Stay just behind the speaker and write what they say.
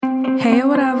Hey,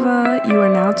 whatever. You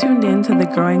are now tuned in to the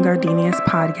Growing Gardenias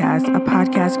podcast, a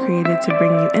podcast created to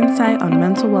bring you insight on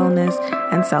mental wellness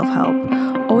and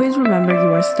self-help. Always remember you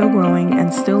are still growing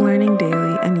and still learning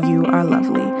daily, and you are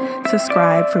lovely.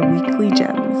 Subscribe for weekly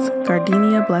gems.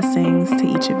 Gardenia blessings to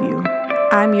each of you.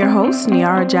 I'm your host,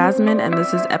 Niara Jasmine, and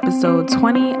this is episode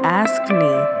 20, Ask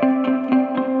Me.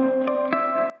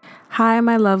 Hi,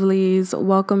 my lovelies.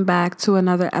 Welcome back to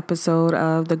another episode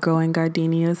of the Growing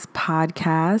Gardenias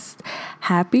podcast.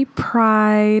 Happy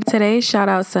Pride. Today's shout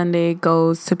out Sunday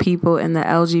goes to people in the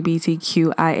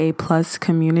LGBTQIA plus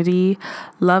community.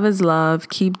 Love is love.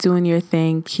 Keep doing your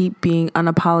thing. Keep being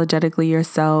unapologetically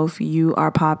yourself. You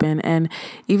are popping. And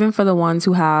even for the ones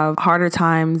who have harder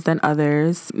times than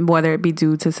others, whether it be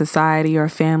due to society or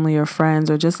family or friends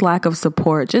or just lack of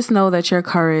support, just know that your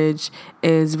courage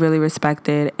is really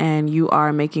respected and you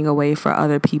are making a way for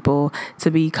other people to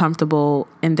be comfortable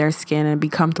in their skin and be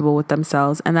comfortable with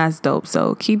themselves. And that's dope.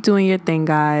 So keep doing your thing,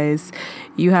 guys.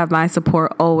 You have my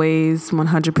support always,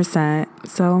 100%.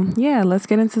 So yeah, let's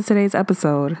get into today's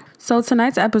episode. So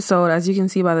tonight's episode, as you can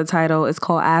see by the title, is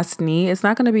called Ask Me. It's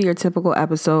not going to be your typical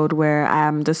episode where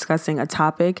I'm discussing a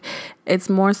topic. It's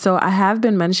more so I have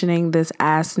been mentioning this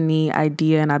Ask Me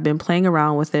idea and I've been playing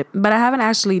around with it, but I haven't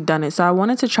actually done it. So I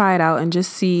wanted to try it out and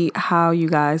just see how you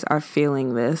guys are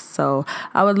feeling this. So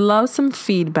I would love some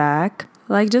feedback.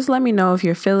 Just let me know if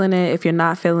you're feeling it, if you're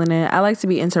not feeling it. I like to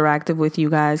be interactive with you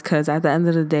guys because at the end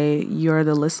of the day, you're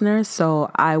the listener. So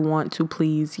I want to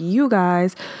please you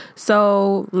guys.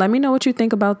 So let me know what you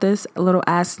think about this little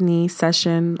Ask Me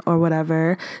session or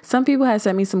whatever. Some people have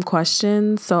sent me some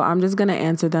questions, so I'm just going to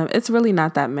answer them. It's really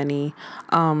not that many.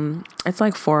 It's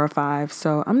like 4 or 5.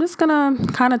 So I'm just going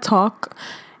to kind of talk.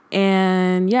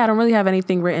 And yeah, I don't really have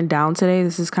anything written down today.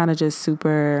 This is kind of just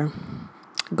super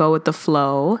go with the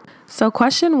flow. So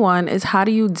question 1 is, how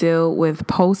do you deal with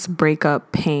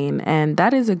post-breakup pain? And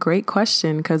that is a great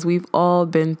question because we've all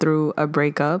been through a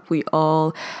breakup. We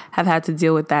all have had to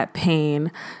deal with that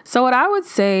pain. So what I would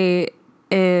say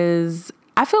is,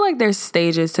 I feel like there's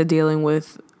stages to dealing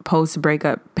with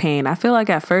post-breakup pain. I feel like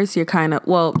at first you're kind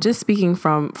of, just speaking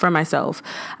from myself,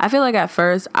 I feel like at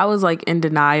first I was like in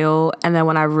denial. And then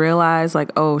when I realized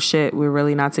like, oh shit, we're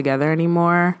really not together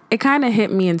anymore, it kind of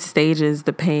hit me in stages,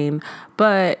 the pain.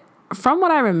 But from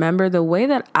what I remember, the way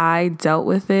that I dealt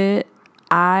with it,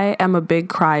 I am a big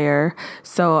crier.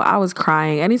 So I was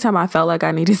crying. Anytime I felt like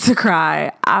I needed to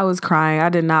cry, I was crying. I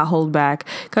did not hold back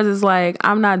because it's like,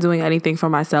 I'm not doing anything for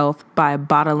myself by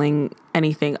bottling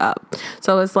anything up.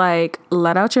 So it's like,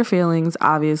 let out your feelings,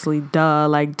 obviously, duh.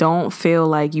 Like, don't feel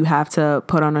like you have to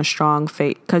put on a strong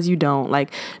face because you don't.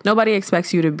 Like, nobody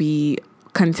expects you to be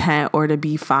content or to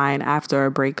be fine after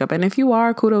a breakup. And if you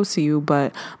are, kudos to you,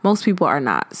 but most people are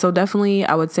not. So definitely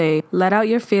I would say let out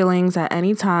your feelings at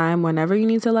any time. Whenever you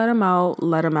need to let them out,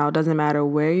 let them out. Doesn't matter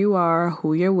where you are,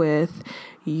 who you're with.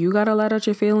 You got to let out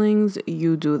your feelings.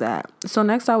 You do that. So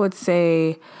next I would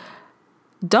say,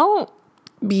 don't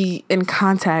be in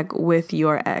contact with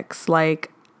your ex.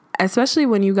 Like, especially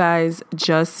when you guys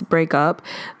just break up,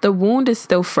 the wound is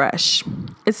still fresh.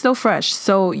 It's still fresh.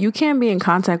 So you can't be in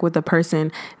contact with the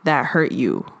person that hurt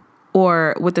you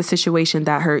or with the situation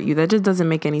that hurt you. That just doesn't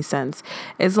make any sense.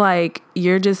 It's like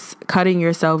you're just cutting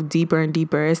yourself deeper and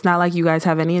deeper. It's not like you guys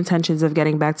have any intentions of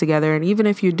getting back together. And even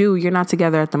if you do, you're not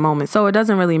together at the moment. So it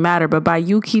doesn't really matter. But by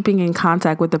you keeping in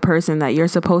contact with the person that you're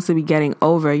supposed to be getting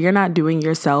over, you're not doing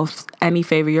yourself any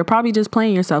favor. You're probably just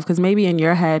playing yourself because maybe in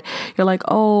your head, you're like,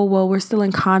 oh, well, we're still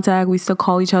in contact. We still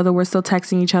call each other. We're still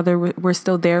texting each other. We're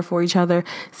still there for each other.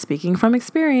 Speaking from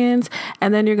experience.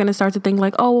 And then you're going to start to think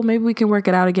like, oh, well, maybe we can work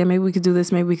it out again. Maybe we could do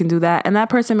this. Maybe we can do that. And that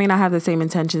person may not have the same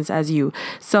intentions as you.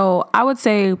 So I would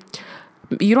say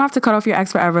you don't have to cut off your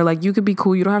ex forever. Like, you could be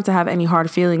cool. You don't have to have any hard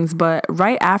feelings. But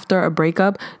right after a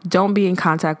breakup, don't be in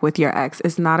contact with your ex.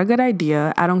 It's not a good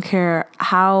idea. I don't care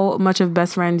how much of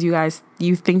best friends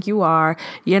you think you are.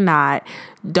 You're not.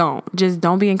 Don't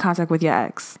be in contact with your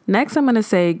ex. Next, I'm going to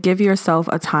say, give yourself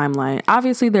a timeline.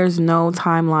 Obviously, there's no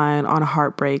timeline on a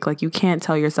heartbreak. Like, you can't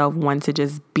tell yourself when to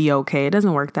just be okay. It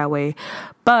doesn't work that way.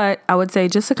 But I would say,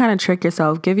 just to kind of trick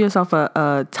yourself, give yourself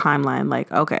a timeline.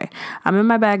 Like, okay, I'm in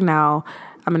my bag now.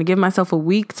 I'm going to give myself a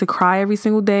week to cry every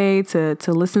single day, to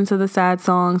listen to the sad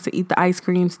songs, to eat the ice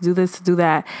cream, to do this, to do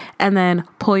that, and then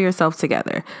pull yourself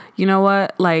together. You know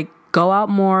what? Like, go out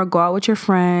more, go out with your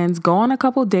friends, go on a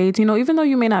couple dates, even though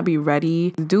you may not be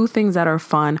ready, do things that are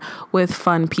fun with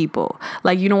fun people.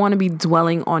 Like, you don't want to be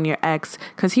dwelling on your ex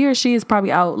because he or she is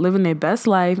probably out living their best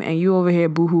life and you over here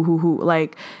boo-hoo-hoo-hoo.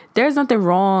 Like, there's nothing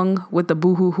wrong with the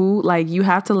boo-hoo-hoo. Like, you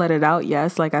have to let it out.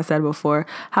 Yes, like I said before.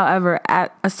 However,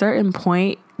 at a certain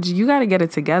point, you got to get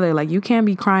it together. Like, you can't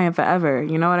be crying forever.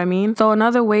 You know what I mean? So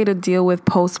another way to deal with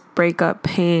post-breakup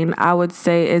pain, I would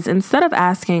say, is instead of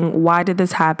asking, why did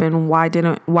this happen? Why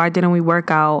didn't we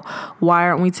work out? Why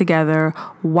aren't we together?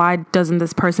 Why doesn't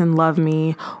this person love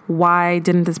me? Why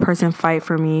didn't this person fight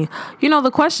for me? You know,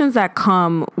 the questions that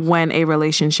come when a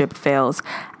relationship fails.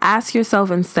 Ask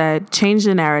yourself instead, change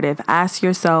the narrative. Ask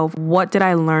yourself, what did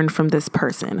I learn from this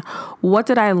person? What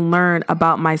did I learn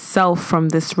about myself from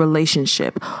this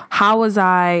relationship? How was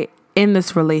I in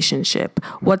this relationship?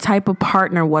 What type of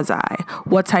partner was I?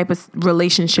 What type of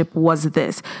relationship was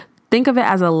this? Think of it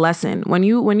as a lesson. When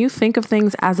you think of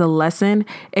things as a lesson,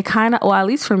 it kind of, or at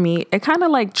least for me, it kind of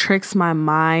like tricks my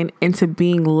mind into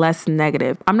being less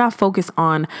negative. I'm not focused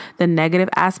on the negative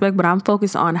aspect, but I'm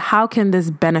focused on how can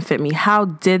this benefit me? How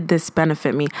did this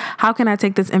benefit me? How can I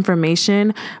take this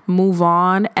information, move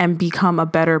on, and become a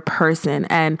better person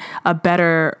and a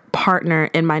better partner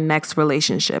in my next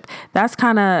relationship? That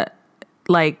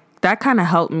kind of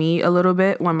helped me a little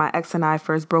bit when my ex and I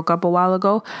first broke up a while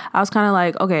ago. I was kind of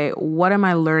like, okay, what am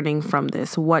I learning from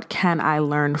this? What can I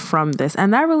learn from this?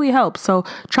 And that really helps. So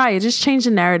try it. Just change the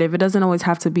narrative. It doesn't always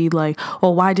have to be like, oh,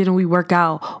 why didn't we work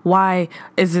out? Why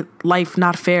is it life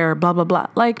not fair? Blah, blah, blah.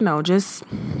 Like, no, just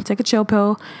take a chill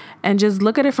pill and just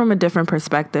look at it from a different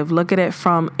perspective. Look at it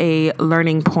from a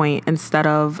learning point instead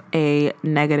of a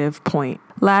negative point.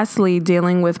 Lastly,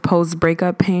 dealing with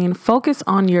post-breakup pain, focus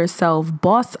on yourself,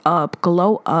 boss up,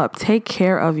 glow up, take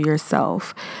care of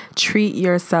yourself, treat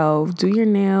yourself, do your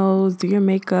nails, do your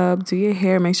makeup, do your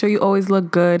hair, make sure you always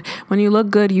look good. When you look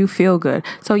good, you feel good.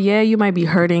 So yeah, you might be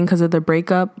hurting because of the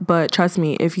breakup, but trust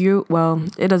me,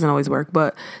 it doesn't always work,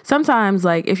 but sometimes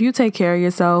like if you take care of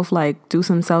yourself, like do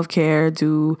some self-care,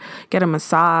 get a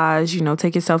massage,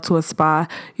 take yourself to a spa,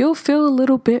 you'll feel a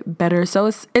little bit better.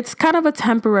 So it's kind of a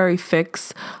temporary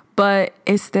fix, but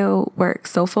it still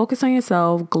works. So focus on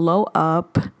yourself, glow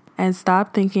up, and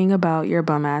stop thinking about your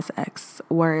bum ass ex.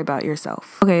 Worry about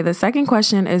yourself. Okay, the second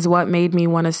question is what made me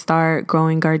want to start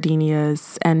Growing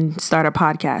Gardenias and start a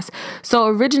podcast. So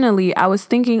originally I was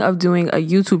thinking of doing a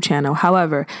YouTube channel.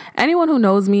 However, anyone who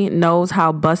knows me knows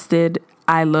how busted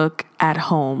I look at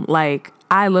home. Like,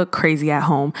 I look crazy at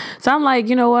home. So I'm like,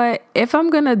 you know what? If I'm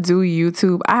going to do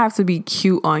YouTube, I have to be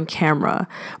cute on camera.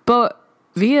 But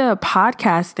via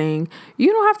podcasting,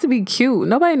 you don't have to be cute.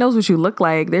 Nobody knows what you look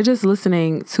like. They're just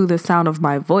listening to the sound of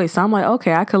my voice. So I'm like,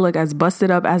 okay, I could look as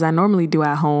busted up as I normally do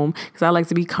at home because I like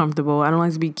to be comfortable. I don't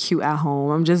like to be cute at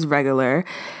home. I'm just regular.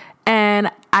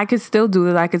 And I could still do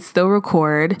this. I could still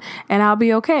record and I'll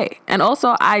be okay. And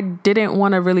also I didn't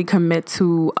want to really commit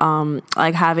to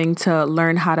having to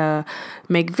learn how to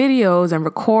make videos and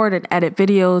record and edit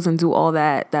videos and do all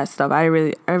that stuff. I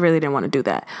really didn't want to do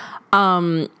that.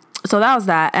 So that was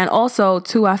that. And also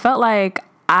too, I felt like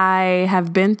I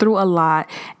have been through a lot,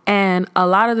 and a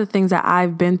lot of the things that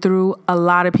I've been through, a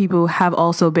lot of people have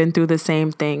also been through the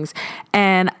same things.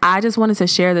 And I just wanted to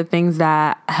share the things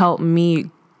that helped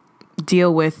me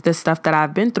deal with the stuff that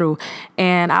I've been through.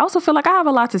 And I also feel like I have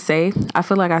a lot to say. I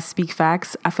feel like I speak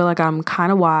facts. I feel like I'm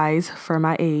kind of wise for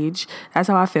my age. That's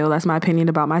how I feel. That's my opinion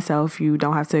about myself. You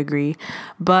don't have to agree.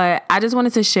 But I just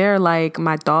wanted to share like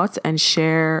my thoughts and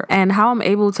how I'm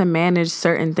able to manage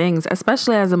certain things,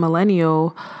 especially as a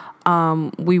millennial.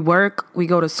 We work, we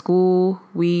go to school,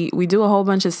 we do a whole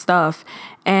bunch of stuff,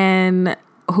 and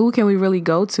who can we really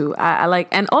go to?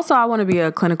 And also I want to be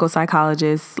a clinical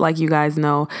psychologist, like you guys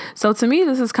know. So to me,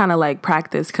 this is kind of like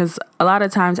practice, because a lot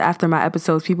of times after my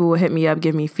episodes, people will hit me up,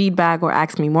 give me feedback or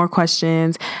ask me more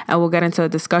questions, and we'll get into a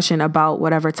discussion about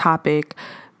whatever topic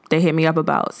they hit me up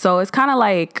about. So it's kind of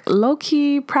like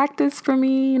low-key practice for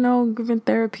me, giving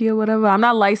therapy or whatever. I'm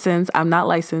not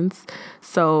licensed.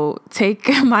 So take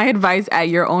my advice at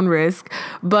your own risk.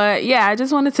 But yeah, I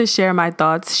just wanted to share my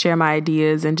thoughts, share my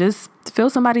ideas, and just fill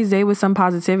somebody's day with some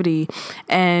positivity.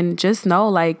 And just know,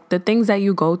 like, the things that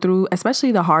you go through,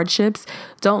 especially the hardships,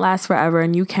 don't last forever,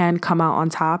 and you can come out on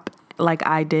top. Like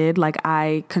I did, like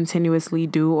I continuously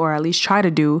do, or at least try to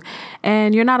do.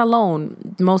 And you're not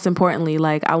alone. Most importantly,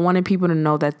 like I wanted people to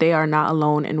know that they are not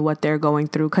alone in what they're going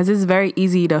through, because it's very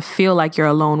easy to feel like you're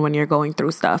alone when you're going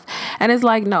through stuff. And it's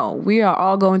like, no, we are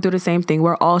all going through the same thing.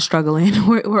 We're all struggling.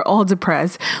 We're all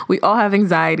depressed. We all have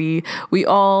anxiety. We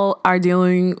all are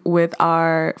dealing with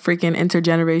our freaking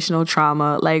intergenerational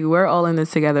trauma. Like, we're all in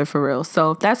this together for real.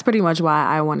 So that's pretty much why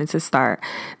I wanted to start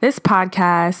this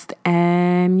podcast.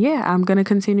 And yeah, I'm going to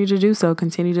continue to do so,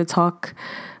 continue to talk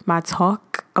my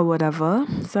talk or whatever.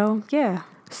 So yeah.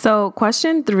 So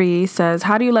question 3 says,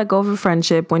 how do you let go of a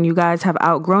friendship when you guys have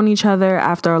outgrown each other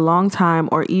after a long time,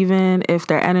 or even if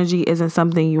their energy isn't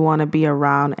something you want to be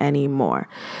around anymore?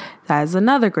 That is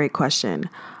another great question.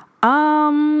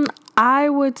 I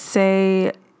would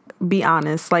say be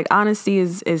honest. Like, honesty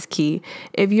is key.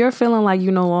 If you're feeling like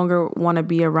you no longer want to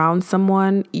be around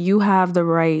someone, you have the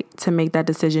right to make that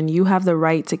decision. You have the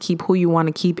right to keep who you want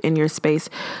to keep in your space.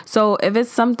 So if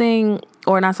it's something,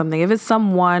 or not something, if it's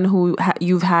someone who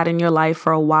you've had in your life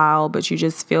for a while, but you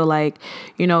just feel like,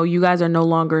 you guys are no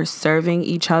longer serving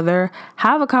each other,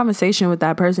 have a conversation with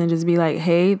that person. Just be like,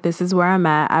 hey, this is where I'm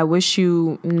at. I wish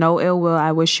you no ill will.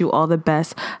 I wish you all the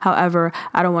best. However,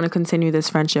 I don't want to continue this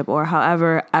friendship, or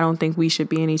however, I don't think we should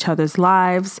be in each other's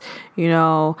lives,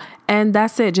 and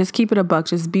that's it. Just keep it a buck.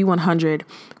 Just be 100.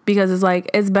 Because it's like,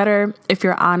 it's better if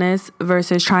you're honest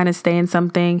versus trying to stay in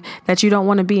something that you don't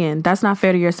want to be in. That's not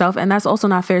fair to yourself. And that's also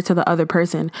not fair to the other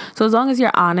person. So as long as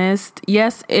you're honest,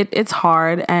 yes, it's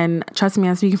hard. And trust me,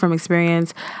 I'm speaking from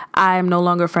experience. I'm no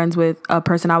longer friends with a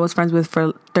person I was friends with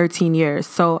for 13 years.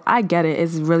 So I get it.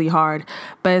 It's really hard.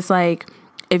 But it's like,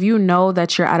 if you know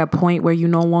that you're at a point where you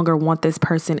no longer want this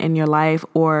person in your life,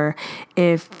 or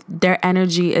if their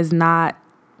energy is not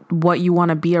what you want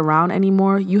to be around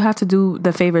anymore, you have to do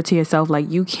the favor to yourself.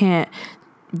 Like, you can't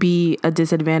be a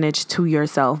disadvantage to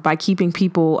yourself by keeping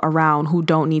people around who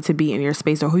don't need to be in your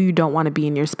space, or who you don't want to be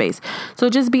in your space. So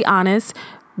just be honest.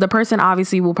 The person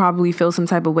obviously will probably feel some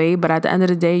type of way, but at the end of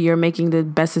the day, you're making the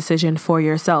best decision for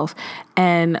yourself.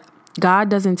 And God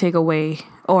doesn't take away,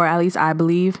 or at least I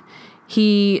believe,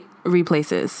 He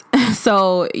replaces.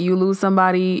 So you lose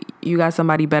somebody, you got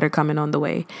somebody better coming on the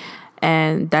way.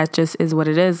 And that just is what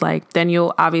it is. Like, then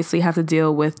you'll obviously have to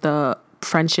deal with the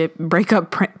friendship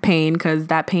breakup pain, because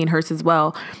that pain hurts as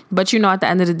well. But at the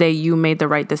end of the day, you made the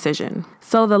right decision.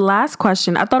 So the last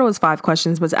question, I thought it was 5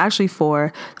 questions, but it's actually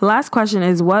 4. The last question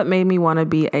is, what made me want to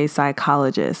be a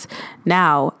psychologist?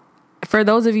 Now, for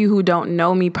those of you who don't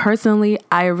know me personally,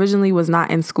 I originally was not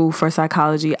in school for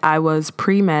psychology. I was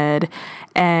pre-med,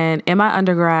 and in my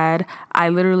undergrad,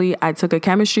 I took a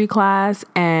chemistry class,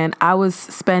 and I was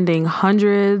spending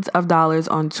hundreds of dollars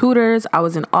on tutors. I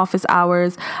was in office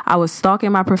hours. I was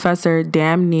stalking my professor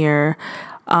damn near.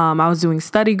 I was doing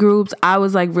study groups. I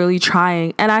was like really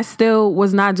trying, and I still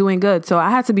was not doing good. So I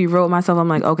had to be real with myself. I'm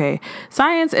like, okay,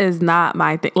 science is not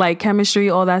my thing. Like chemistry,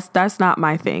 all that's not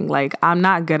my thing. Like, I'm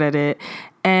not good at it.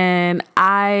 And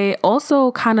I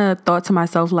also kind of thought to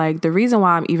myself, like, the reason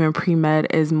why I'm even pre-med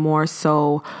is more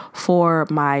so for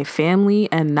my family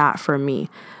and not for me.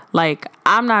 Like,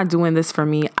 I'm not doing this for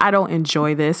me. I don't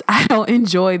enjoy this. I don't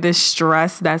enjoy this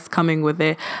stress that's coming with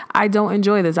it. I don't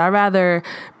enjoy this. I'd rather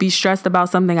be stressed about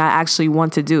something I actually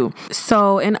want to do.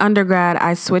 So in undergrad,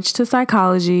 I switched to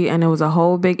psychology, and it was a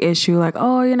whole big issue. Like,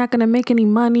 oh, you're not going to make any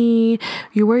money.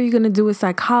 Where are you going to do with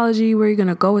psychology? Where are you going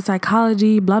to go with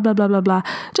psychology? Blah, blah, blah, blah, blah.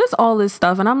 Just all this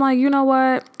stuff. And I'm like, you know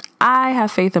what? I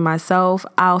have faith in myself.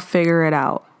 I'll figure it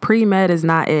out. Pre-med is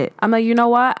not it. I'm like, you know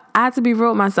what? I have to be real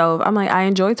with myself. I'm like, I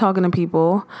enjoy talking to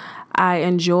people. I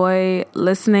enjoy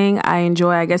listening.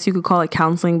 I guess you could call it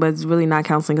counseling, but it's really not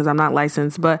counseling because I'm not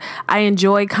licensed. But I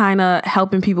enjoy kind of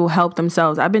helping people help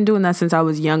themselves. I've been doing that since I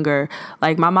was younger.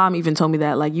 Like, my mom even told me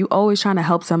that, like, you always trying to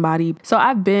help somebody. So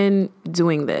I've been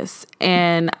doing this,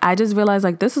 and I just realized,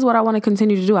 like, this is what I want to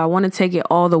continue to do. I want to take it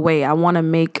all the way. I want to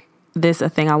make this a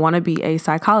thing. I want to be a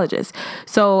psychologist.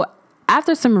 So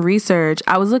after some research,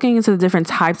 I was looking into the different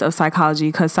types of psychology,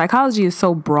 because psychology is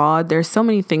so broad. There's so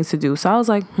many things to do. So I was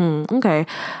like, okay,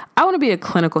 I want to be a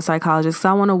clinical psychologist. So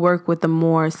I want to work with the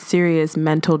more serious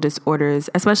mental disorders,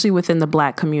 especially within the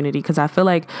Black community, because I feel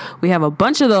like we have a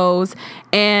bunch of those.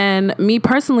 And me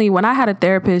personally, when I had a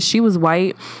therapist, she was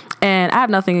white, and I have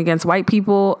nothing against white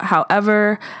people.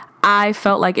 However, I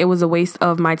felt like it was a waste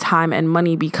of my time and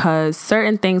money, because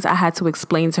certain things I had to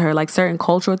explain to her, like certain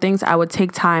cultural things, I would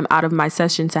take time out of my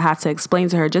session to have to explain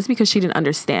to her just because she didn't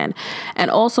understand. And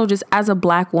also, just as a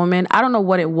Black woman, I don't know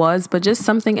what it was, but just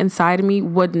something inside of me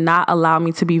would not allow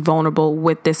me to be vulnerable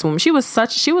with this woman. She was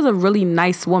a really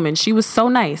nice woman. She was so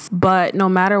nice. But no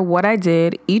matter what I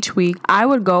did, each week I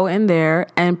would go in there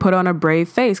and put on a brave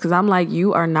face, because I'm like,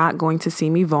 you are not going to see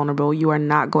me vulnerable. You are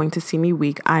not going to see me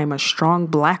weak. I am a strong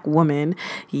Black woman,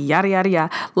 yada, yada,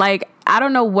 yada. Like, I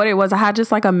don't know what it was. I had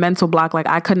just like a mental block. Like,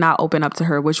 I could not open up to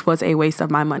her, which was a waste of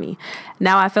my money.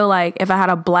 Now I feel like if I had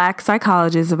a Black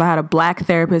psychologist, if I had a Black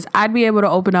therapist, I'd be able to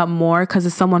open up more, because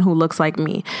it's someone who looks like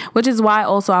me, which is why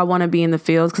also I want to be in the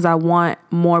fields, because I want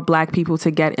more Black people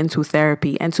to get into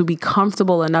therapy and to be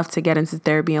comfortable enough to get into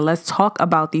therapy. And let's talk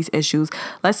about these issues.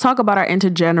 Let's talk about our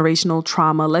intergenerational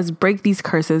trauma. Let's break these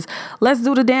curses. Let's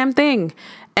do the damn thing.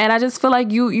 And I just feel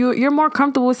like you're more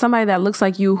comfortable with somebody that looks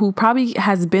like you, who probably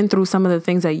has been through some of the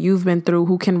things that you've been through,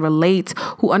 who can relate,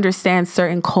 who understands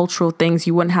certain cultural things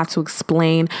you wouldn't have to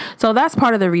explain. So that's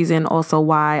part of the reason also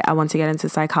why I want to get into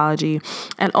psychology.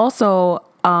 And also,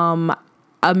 one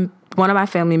of my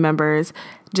family members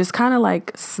just kind of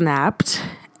like snapped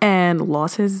and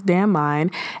lost his damn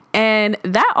mind. And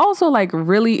that also like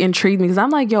really intrigued me, because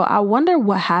I'm like, yo, I wonder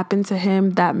what happened to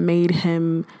him that made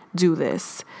him do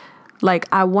this. Like,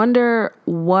 I wonder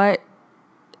what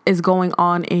is going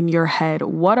on in your head.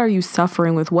 What are you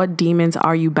suffering with? What demons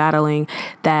are you battling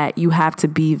that you have to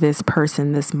be this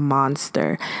person, this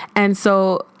monster? And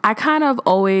so I kind of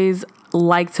always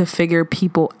like to figure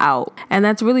people out. And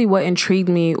that's really what intrigued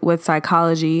me with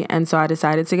psychology. And so I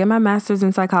decided to get my master's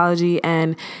in psychology.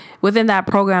 And within that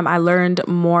program, I learned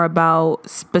more about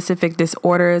specific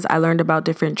disorders. I learned about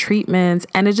different treatments,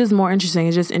 and it's just more interesting.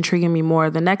 It's just intriguing me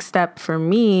more. The next step for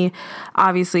me,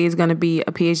 obviously, is going to be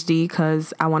a PhD,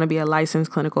 because I want to be a licensed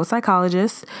clinical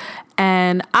psychologist.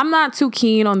 And I'm not too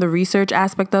keen on the research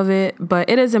aspect of it, but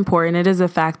it is important. It is a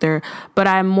factor. But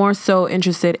I'm more so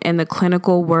interested in the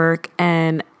clinical work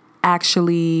and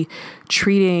actually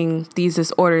treating these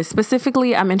disorders.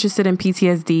 Specifically, I'm interested in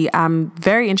PTSD. I'm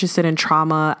very interested in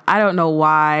trauma. I don't know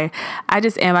why. I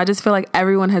just am. I just feel like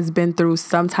everyone has been through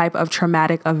some type of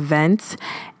traumatic event,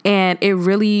 and it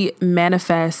really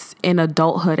manifests in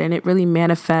adulthood, and it really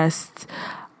manifests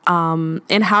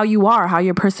in how you are, how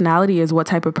your personality is, what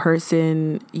type of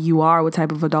person you are, what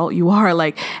type of adult you are.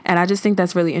 Like, and I just think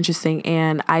that's really interesting.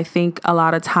 And I think a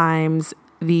lot of times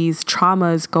these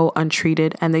traumas go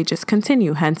untreated and they just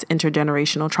continue, hence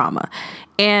intergenerational trauma.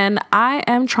 And I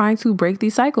am trying to break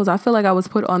these cycles. I feel like I was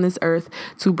put on this earth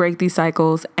to break these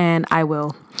cycles, and I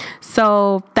will.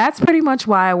 So that's pretty much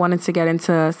why I wanted to get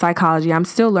into psychology. I'm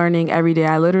still learning every day.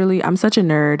 I'm such a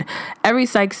nerd. Every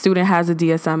psych student has a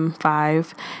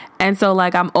DSM-5. And so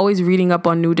like, I'm always reading up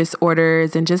on new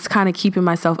disorders and just kind of keeping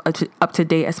myself up to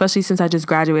date, especially since I just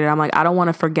graduated. I'm like, I don't want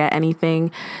to forget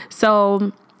anything.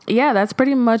 So yeah, that's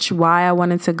pretty much why I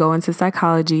wanted to go into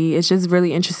psychology. It's just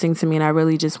really interesting to me, and I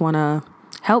really just want to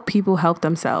help people help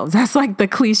themselves. That's like the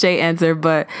cliche answer,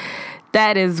 but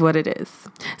that is what it is.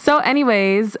 So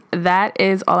anyways, that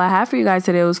is all I have for you guys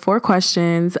today. It was 4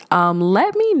 questions.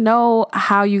 Let me know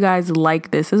how you guys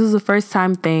like this. This is a first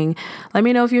time thing. Let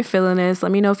me know if you're feeling this.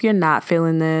 Let me know if you're not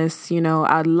feeling this. You know,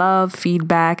 I'd love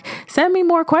feedback. Send me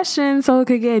more questions so it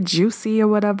could get juicy or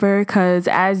whatever. Because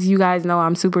as you guys know,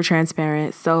 I'm super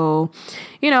transparent. So,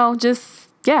 you know, just,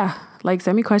 yeah. Like,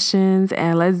 send me questions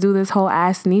and let's do this whole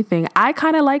Ask Nee thing. I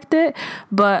kind of liked it,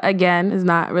 but again, it's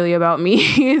not really about me.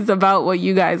 It's about what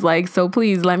you guys like. So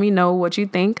please let me know what you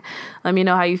think. Let me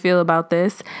know how you feel about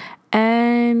this.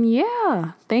 And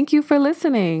yeah, thank you for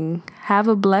listening. Have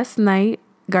a blessed night.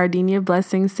 Gardenia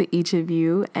blessings to each of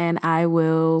you. And I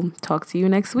will talk to you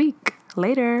next week.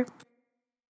 Later.